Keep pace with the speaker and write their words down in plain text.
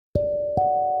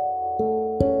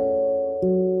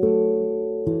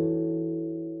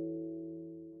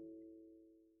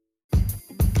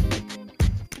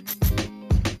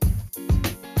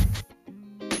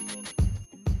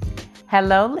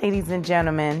Hello, ladies and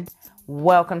gentlemen.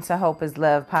 Welcome to Hope is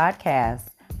Love podcast.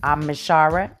 I'm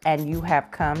Mishara, and you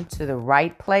have come to the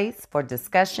right place for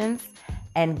discussions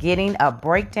and getting a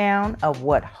breakdown of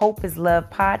what Hope is Love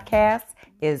podcast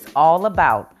is all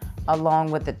about,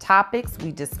 along with the topics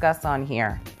we discuss on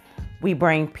here. We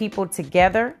bring people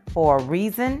together for a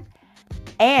reason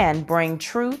and bring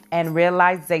truth and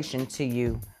realization to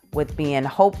you with being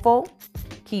hopeful,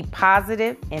 keep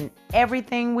positive in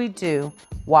everything we do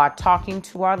while talking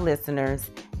to our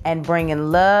listeners and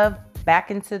bringing love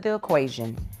back into the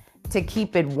equation. To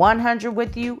keep it 100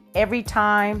 with you every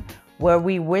time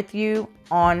we with you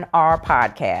on our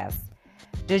podcast.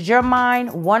 Does your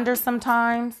mind wander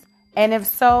sometimes? And if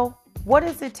so, what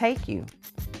does it take you?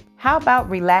 How about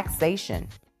relaxation?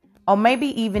 Or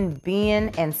maybe even being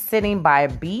and sitting by a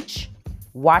beach,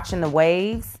 watching the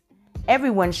waves?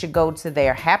 Everyone should go to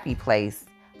their happy place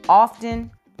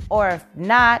often, or if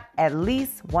not, at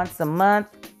least once a month,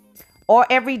 or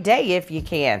every day if you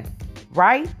can,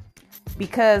 right?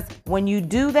 Because when you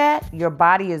do that, your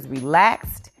body is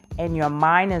relaxed and your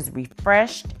mind is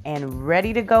refreshed and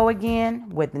ready to go again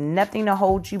with nothing to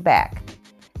hold you back.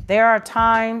 There are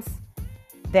times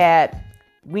that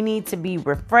we need to be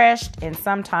refreshed and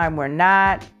sometimes we're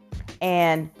not,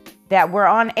 and that we're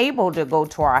unable to go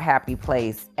to our happy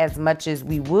place as much as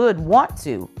we would want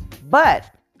to. But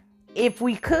if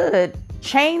we could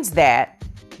change that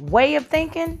way of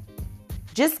thinking,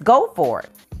 just go for it.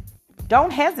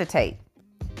 Don't hesitate.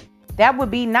 That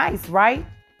would be nice, right?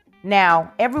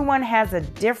 Now, everyone has a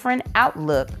different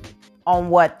outlook on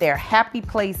what their happy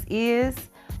place is,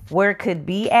 where it could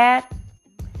be at.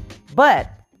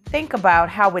 But think about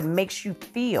how it makes you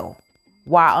feel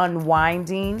while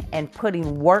unwinding and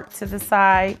putting work to the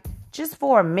side just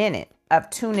for a minute of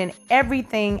tuning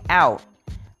everything out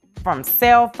from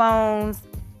cell phones,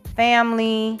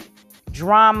 family,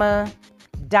 drama,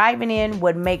 diving in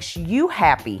what makes you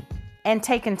happy and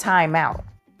taking time out.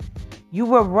 You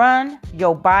will run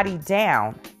your body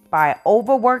down by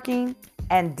overworking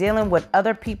and dealing with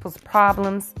other people's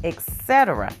problems,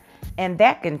 etc. And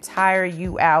that can tire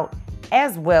you out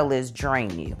as well as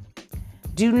drain you.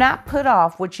 Do not put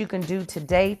off what you can do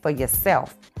today for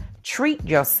yourself. Treat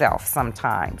yourself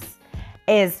sometimes,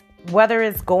 as whether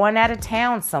it's going out of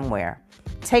town somewhere,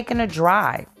 taking a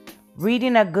drive,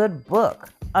 reading a good book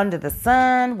under the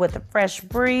sun with a fresh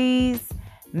breeze,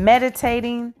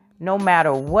 meditating. No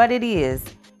matter what it is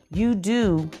you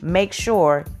do, make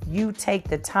sure you take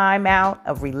the time out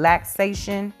of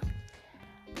relaxation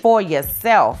for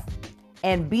yourself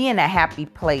and be in a happy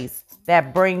place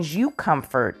that brings you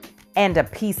comfort and a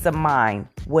peace of mind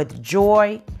with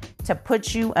joy to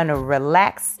put you in a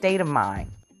relaxed state of mind.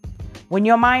 When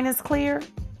your mind is clear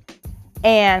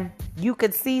and you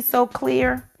could see so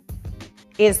clear,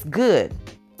 it's good.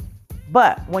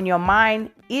 But when your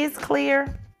mind is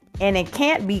clear and it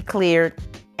can't be cleared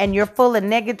and you're full of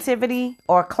negativity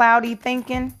or cloudy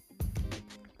thinking,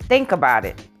 think about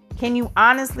it. Can you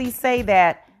honestly say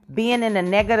that being in a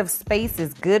negative space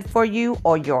is good for you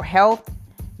or your health?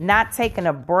 Not taking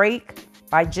a break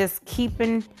by just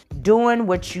doing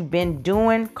what you've been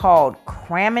doing, called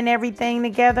cramming everything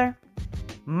together?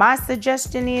 My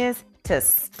suggestion is to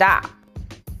stop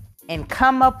and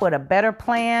come up with a better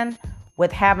plan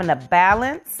with having a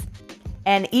balance.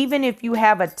 And even if you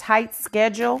have a tight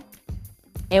schedule,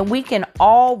 and we can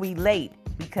all relate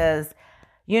because,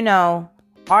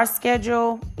 our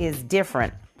schedule is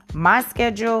different. My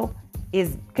schedule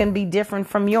can be different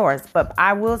from yours, but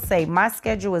I will say my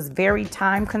schedule is very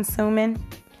time consuming.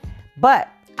 But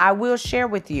I will share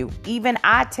with you, even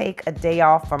I take a day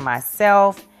off for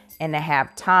myself and to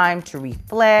have time to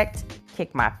reflect,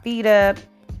 kick my feet up,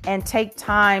 and take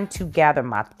time to gather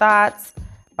my thoughts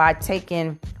by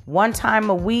taking one time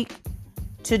a week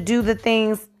to do the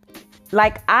things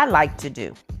like I like to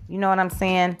do. You know what I'm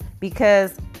saying?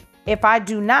 Because if I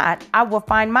do not, I will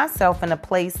find myself in a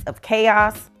place of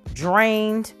chaos,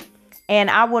 drained, and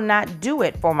I will not do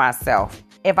it for myself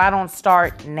if I don't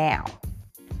start now.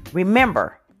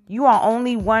 Remember, you are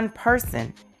only one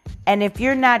person. And if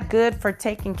you're not good for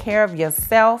taking care of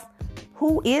yourself,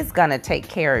 who is going to take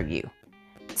care of you?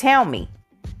 Tell me,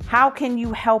 how can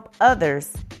you help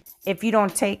others if you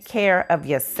don't take care of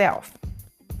yourself?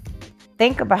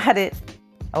 Think about it,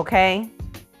 okay?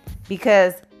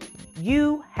 Because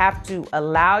you have to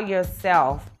allow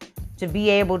yourself to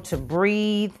be able to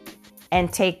breathe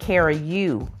and take care of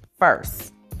you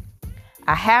first.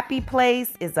 A happy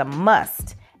place is a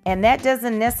must. And that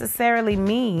doesn't necessarily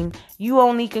mean you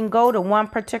only can go to one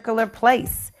particular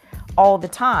place all the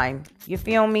time. You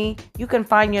feel me? You can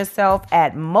find yourself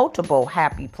at multiple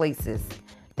happy places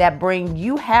that bring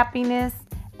you happiness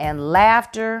and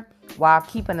laughter while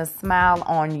keeping a smile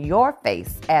on your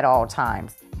face at all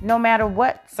times, no matter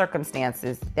what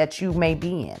circumstances that you may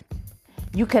be in.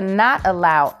 You cannot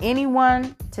allow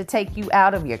anyone to take you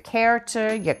out of your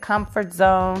character, your comfort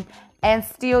zone, and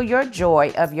steal your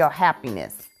joy of your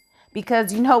happiness.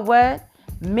 Because you know what?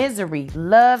 Misery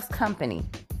loves company.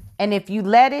 And if you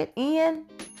let it in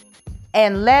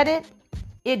and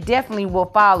it definitely will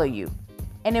follow you.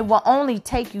 And it will only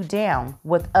take you down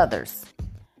with others.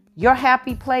 Your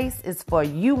happy place is for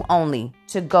you only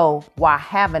to go while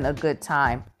having a good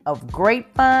time of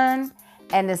great fun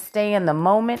and to stay in the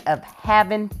moment of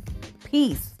having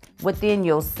peace within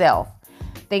yourself,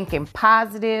 thinking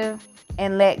positive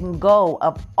and letting go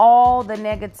of all the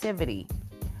negativity.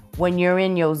 When you're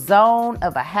in your zone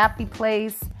of a happy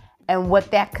place and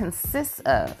what that consists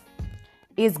of,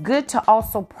 it's good to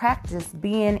also practice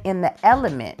being in the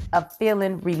element of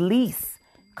feeling release,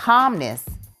 calmness,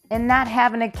 and not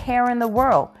having a care in the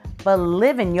world, but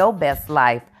living your best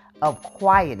life of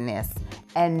quietness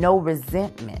and no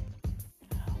resentment.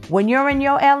 When you're in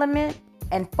your element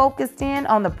and focused in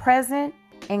on the present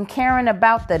and caring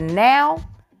about the now,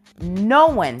 no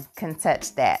one can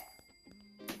touch that.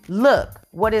 Look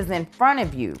what is in front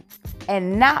of you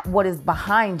and not what is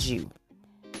behind you.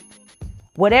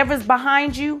 Whatever's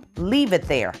behind you, leave it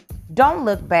there. Don't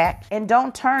look back and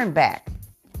don't turn back.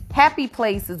 Happy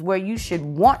place is where you should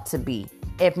want to be,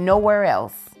 if nowhere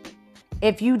else.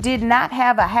 If you did not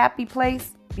have a happy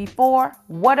place before,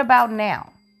 what about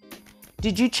now?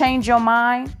 Did you change your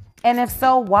mind? And if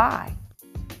so, why?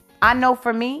 I know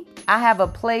for me, I have a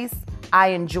place I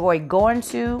enjoy going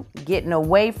to, getting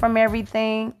away from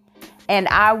everything, and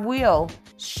I will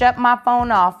shut my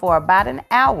phone off for about an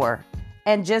hour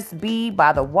and just be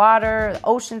by the water, the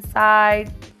ocean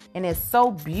side, and it's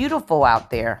so beautiful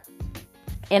out there.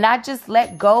 And I just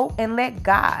let go and let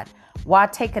God while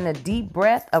taking a deep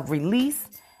breath of release.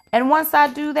 And once I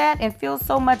do that, it feels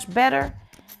so much better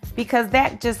because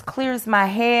that just clears my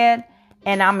head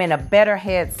and I'm in a better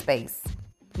headspace.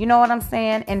 You know what I'm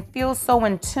saying? And feel so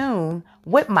in tune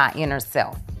with my inner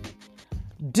self.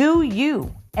 Do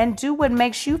you and do what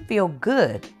makes you feel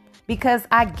good, because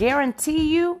I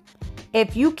guarantee you,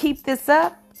 if you keep this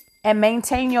up and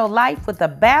maintain your life with a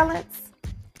balance,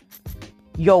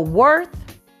 your worth,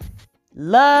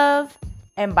 love,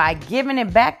 and by giving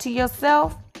it back to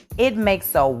yourself, it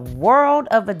makes a world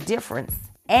of a difference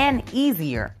and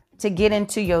easier to get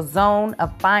into your zone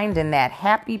of finding that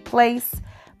happy place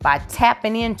by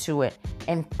tapping into it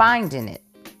and finding it.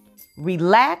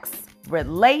 Relax,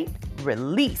 relate,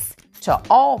 release to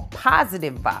all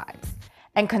positive vibes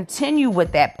and continue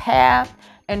with that path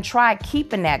and try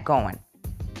keeping that going.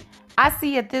 I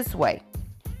see it this way.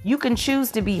 You can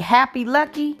choose to be happy,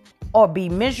 lucky, or be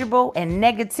miserable and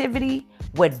negativity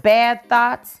with bad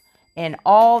thoughts and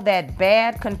all that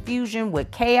bad confusion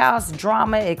with chaos,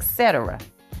 drama, etc.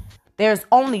 There's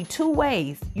only two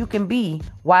ways you can be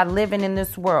while living in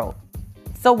this world.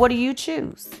 So what do you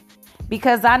choose?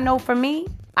 Because I know for me,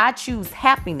 I choose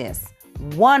happiness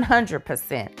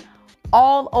 100%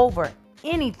 all over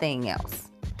anything else.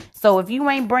 So if you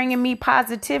ain't bringing me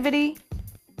positivity,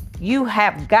 you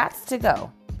have got to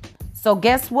go. So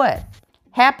guess what?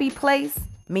 Happy place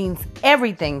means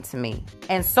everything to me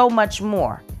and so much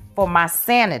more for my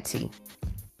sanity.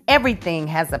 Everything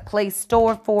has a place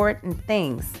stored for it and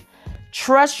things.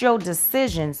 Trust your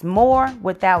decisions more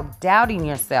without doubting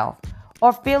yourself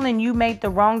or feeling you made the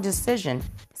wrong decision.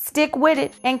 Stick with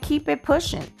it and keep it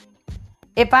pushing.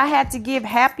 If I had to give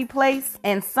happy place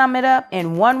and sum it up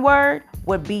in one word,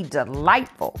 would be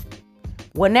delightful.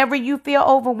 Whenever you feel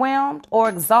overwhelmed or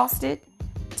exhausted,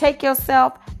 take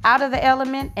yourself out of the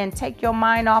element and take your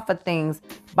mind off of things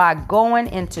by going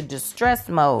into distress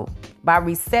mode, by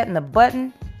resetting the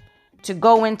button to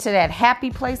go into that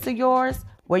happy place of yours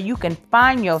where you can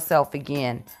find yourself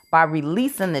again by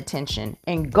releasing the tension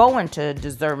and go into a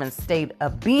deserving state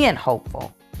of being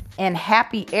hopeful and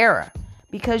happy era,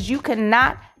 because you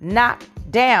cannot knock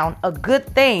down a good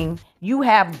thing you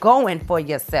have going for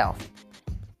yourself.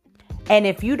 And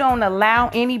if you don't allow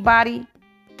anybody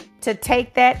to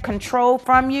take that control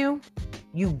from you,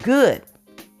 you good.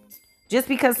 Just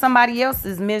because somebody else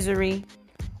is misery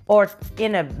or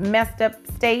in a messed up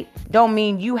state don't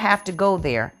mean you have to go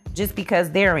there just because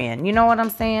they're in. You know what I'm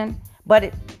saying?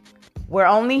 But we're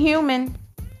only human.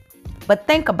 But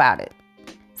think about it.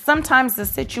 Sometimes the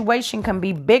situation can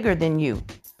be bigger than you.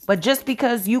 But just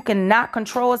because you cannot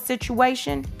control a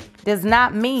situation does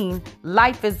not mean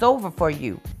life is over for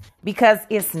you, because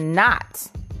it's not.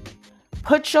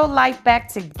 Put your life back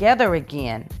together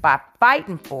again by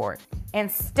fighting for it, and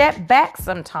step back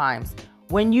sometimes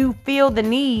when you feel the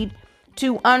need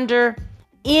to under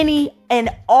any and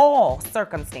all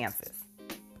circumstances.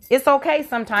 It's okay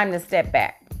sometimes to step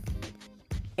back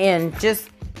and just,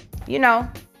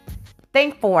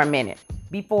 think for a minute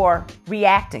before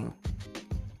reacting.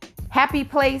 Happy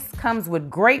place comes with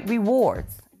great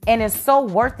rewards and is so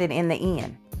worth it in the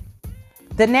end.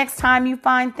 The next time you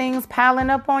find things piling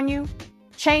up on you,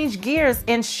 change gears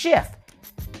and shift,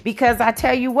 because I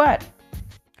tell you what,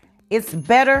 it's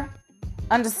better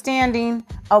understanding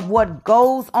of what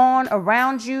goes on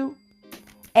around you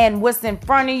and what's in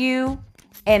front of you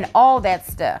and all that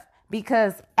stuff.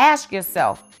 Because ask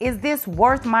yourself, is this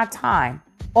worth my time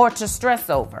or to stress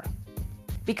over?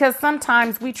 Because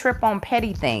sometimes we trip on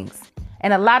petty things,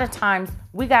 and a lot of times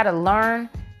we got to learn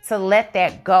to let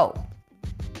that go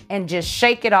and just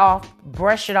shake it off,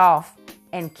 brush it off,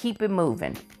 and keep it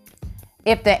moving.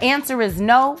 If the answer is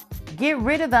no, get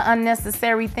rid of the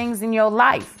unnecessary things in your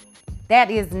life.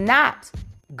 That is not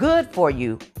good for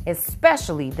you,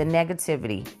 especially the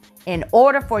negativity, in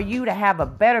order for you to have a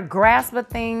better grasp of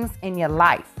things in your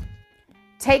life.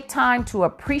 Take time to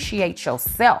appreciate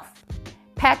yourself.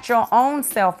 Pat your own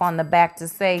self on the back to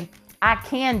say, I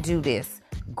can do this.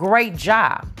 Great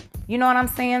job. You know what I'm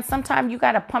saying? Sometimes you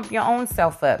got to pump your own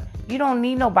self up. You don't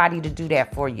need nobody to do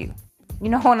that for you. You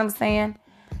know what I'm saying?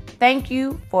 Thank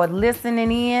you for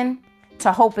listening in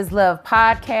to Hope is Love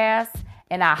podcast.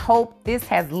 And I hope this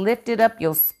has lifted up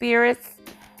your spirits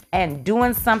and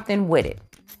doing something with it.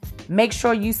 Make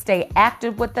sure you stay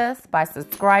active with us by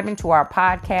subscribing to our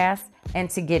podcast and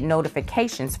to get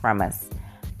notifications from us.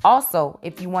 Also,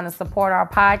 if you want to support our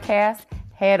podcast,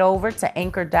 head over to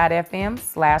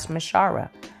anchor.fm/Mashara.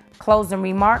 Closing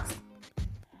remarks.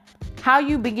 How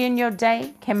you begin your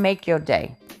day can make your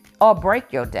day or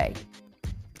break your day.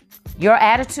 Your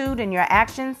attitude and your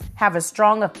actions have a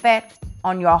strong effect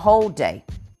on your whole day.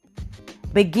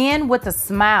 Begin with a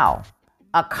smile,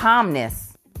 a calmness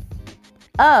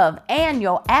and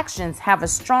your actions have a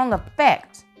strong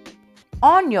effect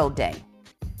on your day.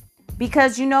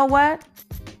 Because you know what?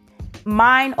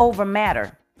 Mind over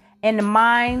matter, and the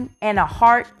mind and a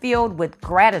heart filled with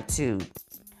gratitude.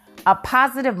 A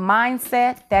positive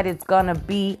mindset that is going to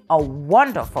be a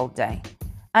wonderful day.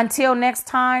 Until next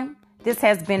time, this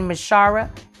has been Mashara.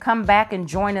 Come back and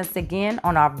join us again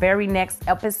on our very next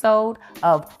episode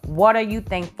of What Are You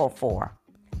Thankful For?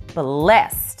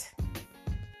 Blessed.